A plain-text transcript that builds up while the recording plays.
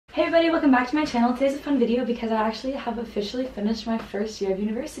Hey everybody, welcome back to my channel. Today's a fun video because I actually have officially finished my first year of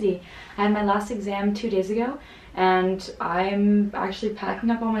university. I had my last exam 2 days ago and I'm actually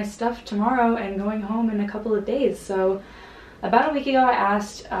packing up all my stuff tomorrow and going home in a couple of days. So about a week ago I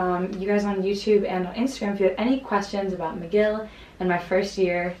asked you guys on YouTube and on Instagram if you had any questions about McGill and my first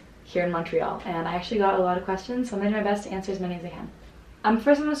year here in Montreal, and I actually got a lot of questions, so I'm going to do my best to answer as many as I can.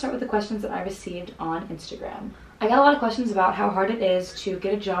 First I'm going to start with the questions that I received on Instagram. I got a lot of questions about how hard it is to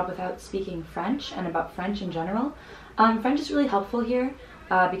get a job without speaking French and about French in general. French is really helpful here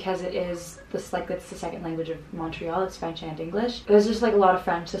because it's the second language of Montreal. It's French and English. There's just like a lot of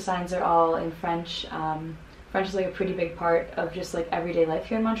French. The signs are all in French. French is like a pretty big part of just like everyday life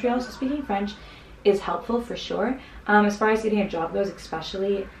here in Montreal. So speaking French is helpful for sure. As far as getting a job goes,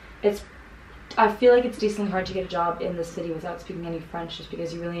 especially, I feel like it's decently hard to get a job in the city without speaking any French just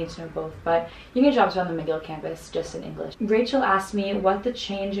because you really need to know both, but you can get jobs around the McGill campus just in English. Rachel asked me what the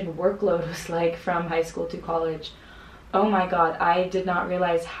change in workload was like from high school to college. Oh my god, I did not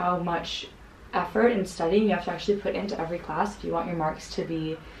realize how much effort and studying you have to actually put into every class if you want your marks to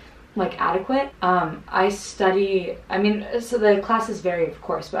be like adequate. So the classes vary of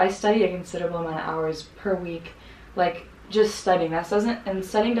course, but I study a considerable amount of hours per week, like just studying.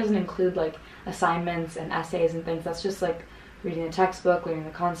 Studying doesn't include like assignments and essays and things. That's just like reading the textbook, learning the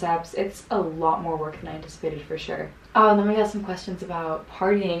concepts. It's a lot more work than I anticipated for sure. Oh, and then we got some questions about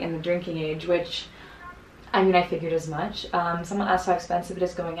partying and the drinking age, which I figured as much. Someone asked how expensive it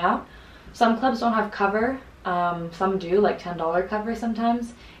is going out. Some clubs don't have cover, some do, like $10 cover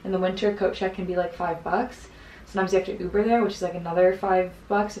sometimes. In the winter, coat check can be like $5. Sometimes you have to Uber there, which is like another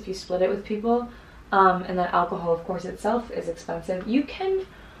 $5 if you split it with people. And then alcohol, of course, itself is expensive. You can,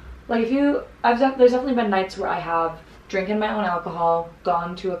 like, there's definitely been nights where I have drinking my own alcohol,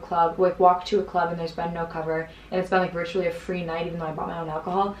 gone to a club, like walked to a club and there's been no cover, and it's been like virtually a free night even though I bought my own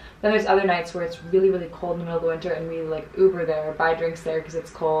alcohol. Then there's other nights where it's really, really cold in the middle of the winter and we like Uber there, buy drinks there because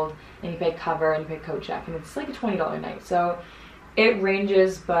it's cold, and you pay cover and you pay coat check, and it's like a $20 night. So it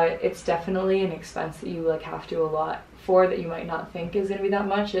ranges, but it's definitely an expense that you like have to allot for that you might not think is going to be that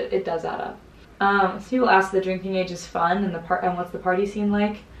much. It does add up. So people ask if the drinking age is fun and what's the party scene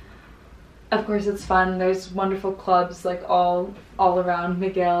like. Of course it's fun. There's wonderful clubs like all around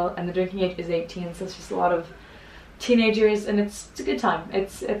McGill, and the drinking age is 18, so it's just a lot of teenagers, and it's a good time.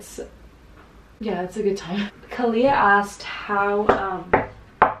 It's a good time. Kalia asked how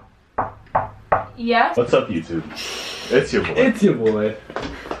yes. What's up, YouTube? It's your boy. It's your boy.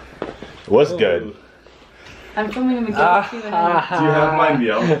 What's good? I'm filming a McGill Q&A. Do you have my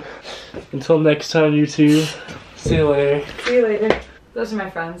meal? Until next time, YouTube. See you later. See you later. Those are my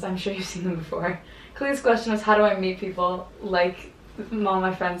friends. I'm sure you've seen them before. Kalia's question was, how do I meet people like all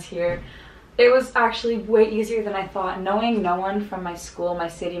my friends here? It was actually way easier than I thought. Knowing no one from my school, my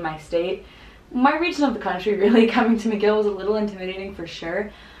city, my state, my region of the country, really, coming to McGill was a little intimidating for sure.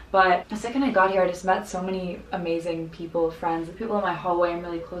 But the second I got here, I just met so many amazing people, friends, the people in my hallway I'm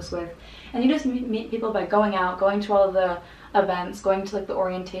really close with. And you just meet people by going out, going to all of the events, going to like the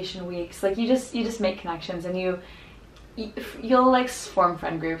orientation weeks. Like you just make connections, and you'll like form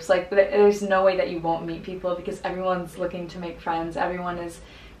friend groups. Like there's no way that you won't meet people because everyone's looking to make friends. Everyone is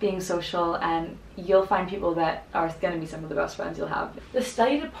being social, and you'll find people that are going to be some of the best friends you'll have. The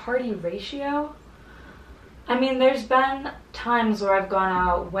study to party ratio, there's been times where I've gone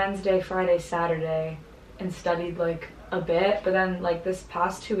out Wednesday, Friday, Saturday and studied like a bit, but then like this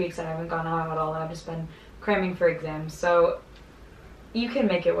past 2 weeks I haven't gone out at all, and I've just been cramming for exams. So you can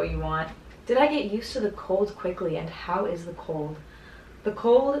make it what you want. Did I get used to the cold quickly, and how is the cold? The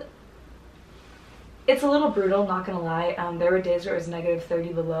cold, it's a little brutal, not gonna lie. There were days where it was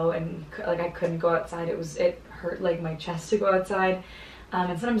 -30 below and like I couldn't go outside. It hurt like my chest to go outside.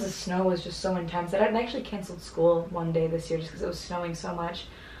 And sometimes the snow was just so intense that I actually canceled school one day this year just because it was snowing so much.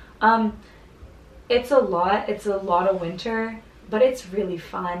 It's a lot of winter, but it's really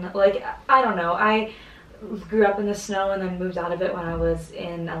fun. Like, I don't know, I grew up in the snow and then moved out of it when I was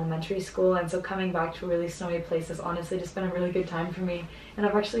in elementary school, and so coming back to a really snowy place has honestly just been a really good time for me, and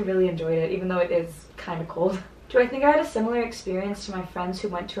I've actually really enjoyed it, even though it is kind of cold. Do I think I had a similar experience to my friends who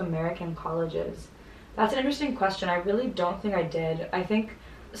went to American colleges? That's an interesting question. I really don't think I did. I think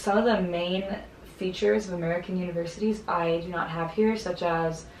some of the main features of American universities I do not have here, such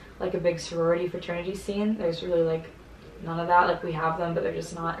as like a big sorority fraternity scene. There's really like none of that. Like we have them, but they're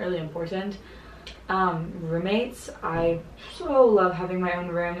just not really important. Roommates, I so love having my own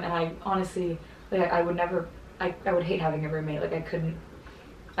room, and I honestly, like I would hate having a roommate. Like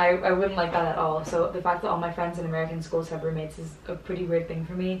I wouldn't like that at all. So the fact that all my friends in American schools have roommates is a pretty weird thing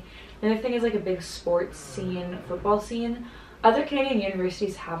for me. Another thing is like a big sports scene, football scene. Other Canadian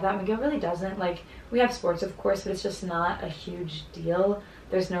universities have that. McGill really doesn't. Like, we have sports, of course, but it's just not a huge deal.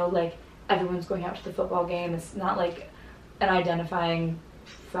 There's no, like, everyone's going out to the football game. It's not, like, an identifying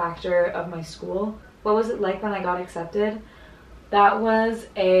factor of my school. What was it like when I got accepted? That was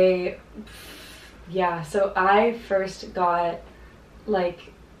yeah, so I first got,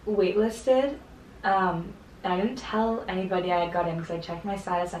 like, waitlisted, and I didn't tell anybody I had got in because I checked my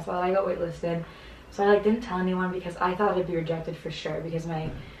status and I saw that I got waitlisted. So I, like, didn't tell anyone because I thought I'd be rejected for sure because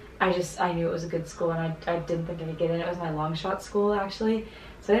I knew it was a good school and I didn't think I could get in. It was my long shot school, actually.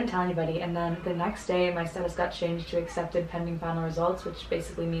 So I didn't tell anybody, and then the next day my status got changed to accepted pending final results, which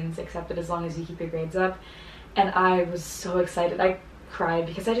basically means accepted as long as you keep your grades up. And I was so excited. I cried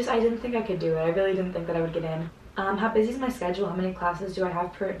because I didn't think I could do it. I really didn't think that I would get in. How busy is my schedule? How many classes do I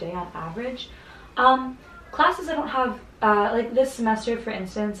have per day on average? Classes I don't have, like this semester, for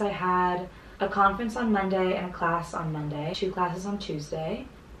instance, I had a conference on Monday and a class on Monday, 2 classes on Tuesday,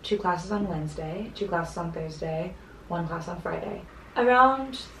 2 classes on Wednesday, 2 classes on Thursday, 1 class on Friday.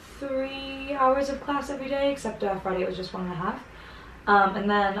 Around 3 hours of class every day, except Friday it was just 1.5. And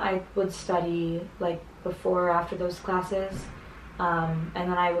then I would study like before or after those classes. And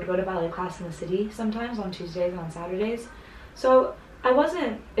then I would go to ballet class in the city sometimes on Tuesdays and on Saturdays. So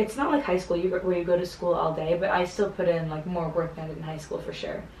it's not like high school where you go to school all day, but I still put in like more work than I did in high school for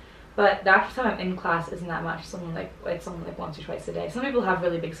sure. But the actual time I'm in class isn't that much. It's something like once or twice a day. Some people have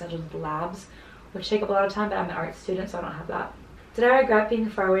really big schedules with labs, which take up a lot of time, but I'm an art student, so I don't have that. Did I regret being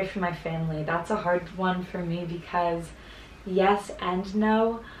far away from my family? That's a hard one for me because yes and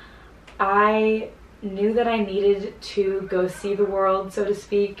no. I knew that I needed to go see the world, so to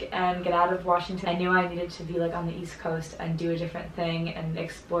speak, and get out of Washington. I knew I needed to be like on the East Coast and do a different thing and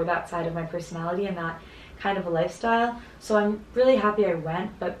explore that side of my personality and that kind of a lifestyle. So I'm really happy I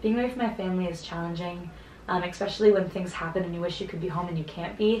went, but being away from my family is challenging, especially when things happen and you wish you could be home and you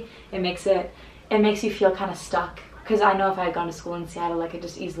can't be. It makes you feel kind of stuck. Because I know if I had gone to school in Seattle, I could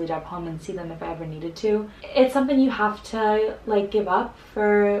just easily drive home and see them if I ever needed to. It's something you have to like give up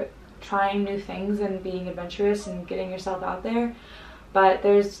for trying new things and being adventurous and getting yourself out there. But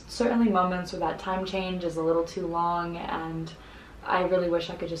there's certainly moments where that time change is a little too long and I really wish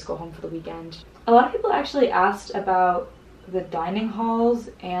I could just go home for the weekend. A lot of people actually asked about the dining halls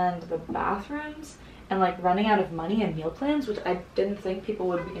and the bathrooms and like running out of money and meal plans, which I didn't think people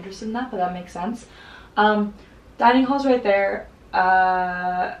would be interested in that, but that makes sense. Dining hall's right there.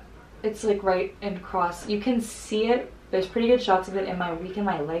 It's like right in cross. You can see it. There's pretty good shots of it in my Week in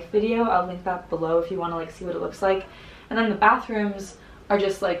My Life video. I'll link that below if you want to like see what it looks like. And then the bathrooms are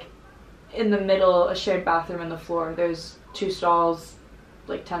just like in the middle, a shared bathroom in the floor. There's 2 stalls,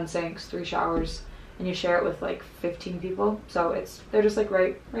 like 10 sinks, 3 showers, and you share it with like 15 people. So they're just like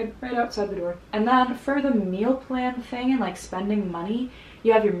right outside the door. And then for the meal plan thing and like spending money,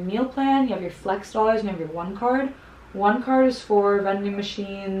 you have your meal plan, you have your flex dollars, and you have your one card. One card is for vending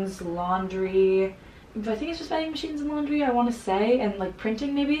machines, laundry. I think it's just vending machines and laundry, I want to say, and like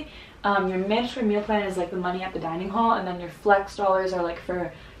printing maybe. Your mandatory meal plan is like the money at the dining hall, and then your flex dollars are like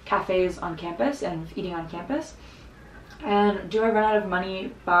for cafes on campus and eating on campus. And did you run out of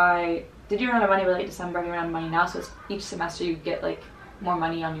money by late December? Have you run out of money now? So it's each semester you get like more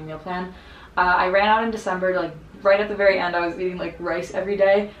money on your meal plan. I ran out in December, like right at the very end. I was eating like rice every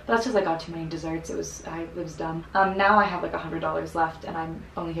day, but that's just I got too many desserts. It was done. Now I have like $100 left and I'm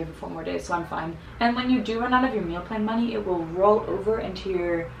only here for 4 more days, so I'm fine. And when you do run out of your meal plan money, it will roll over into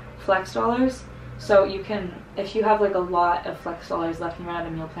your flex dollars. So you can, if you have like a lot of flex dollars left and run out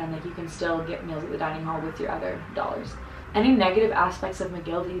of meal plan, like you can still get meals at the dining hall with your other dollars. Any negative aspects of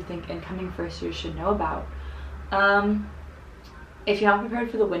McGill that you think incoming first years should know about? If you're not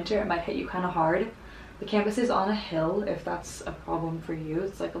prepared for the winter, it might hit you kind of hard. The campus is on a hill, if that's a problem for you.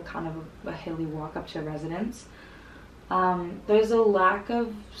 It's like a kind of a hilly walk up to a residence. There's a lack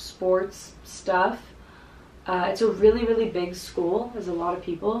of sports stuff. It's a really big school. There's a lot of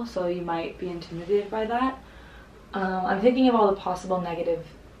people, so you might be intimidated by that. I'm thinking of all the possible negative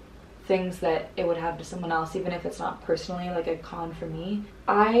things that it would have to someone else, even if it's not personally like a con for me.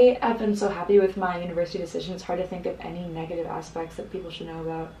 I have been so happy with my university decision. It's hard to think of any negative aspects that people should know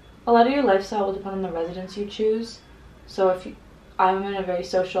about. A lot of your lifestyle will depend on the residence you choose. So I'm in a very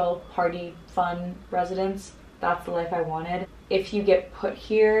social, party, fun residence, that's the life I wanted. If you get put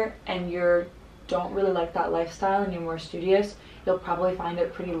here and you don't really like that lifestyle and you're more studious, you'll probably find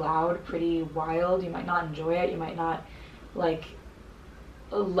it pretty loud, pretty wild. You might not enjoy it. You might not like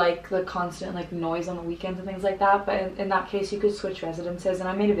the constant like noise on the weekends and things like that, but in that case you could switch residences. And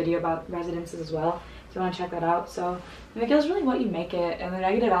I made a video about residences as well. if you want to check that out. So McGill's really what you make it, and the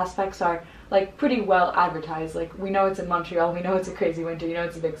negative aspects are like pretty well advertised. Like, we know it's in Montreal, we know it's a crazy winter, you know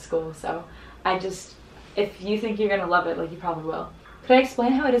it's a big school, so if you think you're gonna love it, like, you probably will. Could I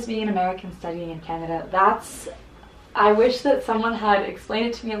explain how it is being an American studying in Canada? I wish that someone had explained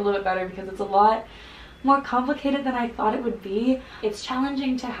it to me a little bit better, because it's a lot more complicated than I thought it would be. It's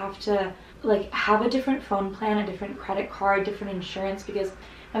challenging to have to like have a different phone plan, a different credit card, different insurance, because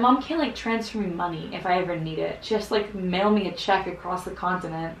my mom can't like transfer me money if I ever need it. Just like mail me a check across the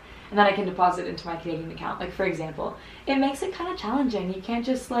continent and then I can deposit it into my Canadian account, like, for example. It makes it kind of challenging. You can't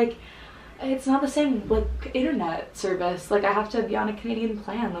just like, it's not the same like internet service. Like, I have to be on a Canadian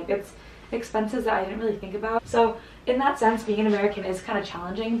plan. Like, it's expenses that I didn't really think about. So in that sense, being an American is kind of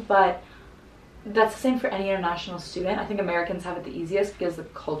challenging, but that's the same for any international student. I think Americans have it the easiest because the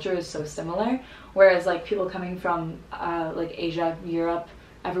culture is so similar, whereas like people coming from like Asia, Europe,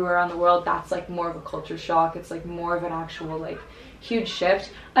 everywhere around the world, that's like more of a culture shock. It's like more of an actual like huge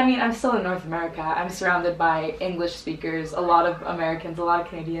shift. I mean, I'm still in North America. I'm surrounded by English speakers, a lot of Americans, a lot of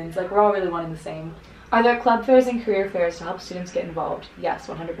Canadians. Like, we're all really one and the same. Are there club fairs and career fairs to help students get involved? Yes,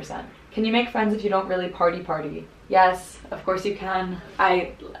 100%. Can you make friends if you don't really party? Yes, of course you can.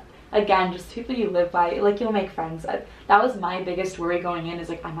 Again, just people you live by, like, you'll make friends. That was my biggest worry going in, is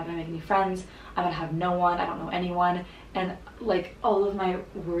like, I'm not gonna make any friends, I'm gonna have no one, I don't know anyone, and like all of my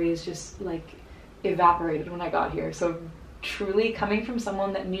worries just like evaporated when I got here. So truly, coming from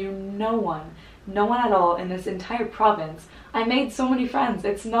someone that knew no one at all in this entire province, I made so many friends.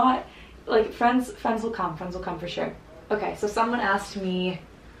 It's not like friends will come for sure. Okay, so someone asked me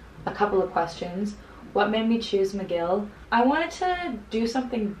a couple of questions. What made me choose McGill? I wanted to do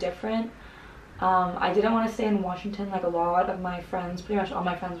something different. I didn't want to stay in Washington like a lot of my friends. Pretty much all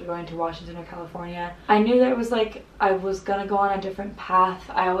my friends were going to Washington or California. I knew that it was like I was gonna go on a different path.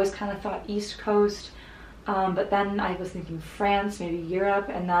 I always kind of thought East Coast, but then I was thinking France, maybe Europe,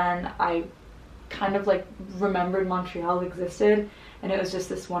 and then I kind of like remembered Montreal existed, and it was just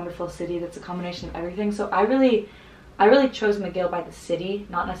this wonderful city that's a combination of everything. So I really chose McGill by the city,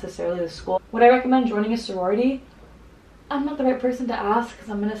 not necessarily the school. Would I recommend joining a sorority? I'm not the right person to ask because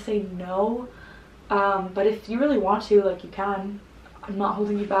I'm gonna say no. But if you really want to, like, you can. I'm not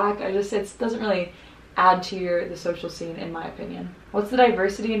holding you back. It doesn't really add to the social scene, in my opinion. What's the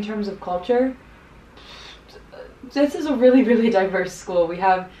diversity in terms of culture? This is a really, really diverse school. We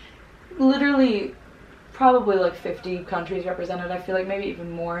have literally probably like 50 countries represented. I feel like maybe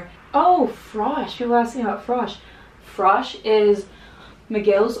even more. Oh, Frosh. People ask me about Frosh. Frosh is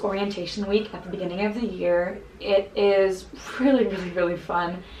McGill's orientation week at the beginning of the year. It is really, really, really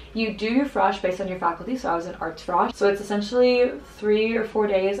fun. You do your Frosh based on your faculty, so I was in Arts Frosh. So it's essentially 3 or 4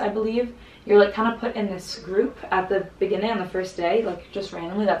 days, I believe. You're like kind of put in this group at the beginning on the first day, like just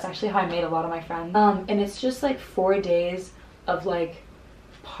randomly. That's actually how I made a lot of my friends. And it's just like 4 days of like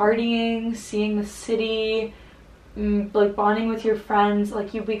partying, seeing the city, like bonding with your friends.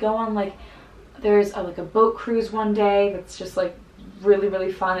 Like we go on like, there's like a boat cruise one day that's just like really,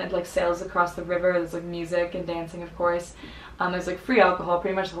 really fun. It like sails across the river. There's like music and dancing, of course. There's like free alcohol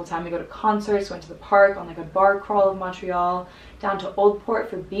pretty much the whole time. We go to concerts, went to the park on like a bar crawl of Montreal, down to Old Port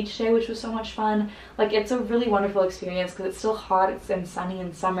for beach day, which was so much fun. Like, it's a really wonderful experience because it's still hot, it's and sunny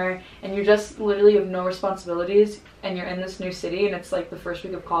in summer, and you just literally have no responsibilities, and you're in this new city, and it's like the first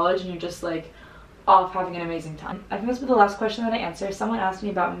week of college, and you're just like off having an amazing time. I think this will be the last question that I answer. Someone asked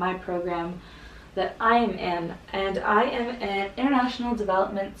me about my program that I am in, and I am an International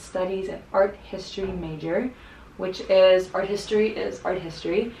Development Studies and Art History major, which is art history,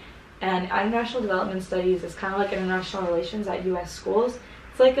 and International Development Studies is kind of like international relations at US schools.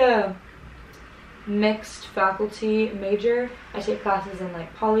 It's like a mixed faculty major. I take classes in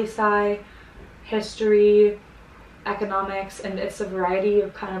like poli-sci, history, economics, and it's a variety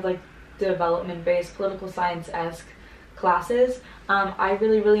of kind of like development-based, political science-esque classes. I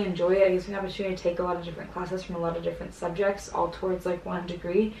really, really enjoy it. It gives me the opportunity to take a lot of different classes from a lot of different subjects, all towards like one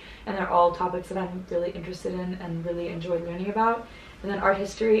degree, and they're all topics that I'm really interested in and really enjoy learning about. And then art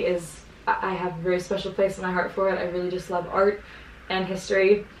history is, I have a very special place in my heart for it. I really just love art and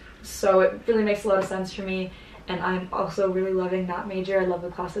history, so it really makes a lot of sense for me, and I'm also really loving that major. I love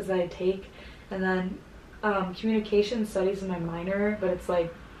the classes that I take. And then communication studies is my minor, but it's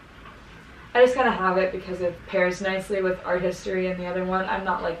like, I just kind of have it because it pairs nicely with art history and the other one. I'm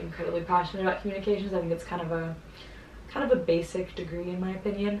not like incredibly passionate about communications. I think it's kind of a basic degree in my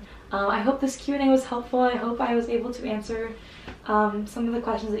opinion. I hope this Q&A was helpful. I hope I was able to answer some of the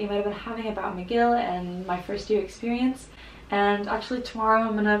questions that you might have been having about McGill and my first year experience. And actually tomorrow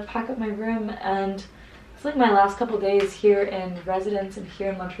I'm gonna pack up my room and it's like my last couple days here in residence and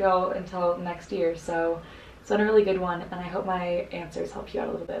here in Montreal until next year, so it's been a really good one, and I hope my answers help you out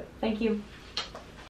a little bit. Thank you.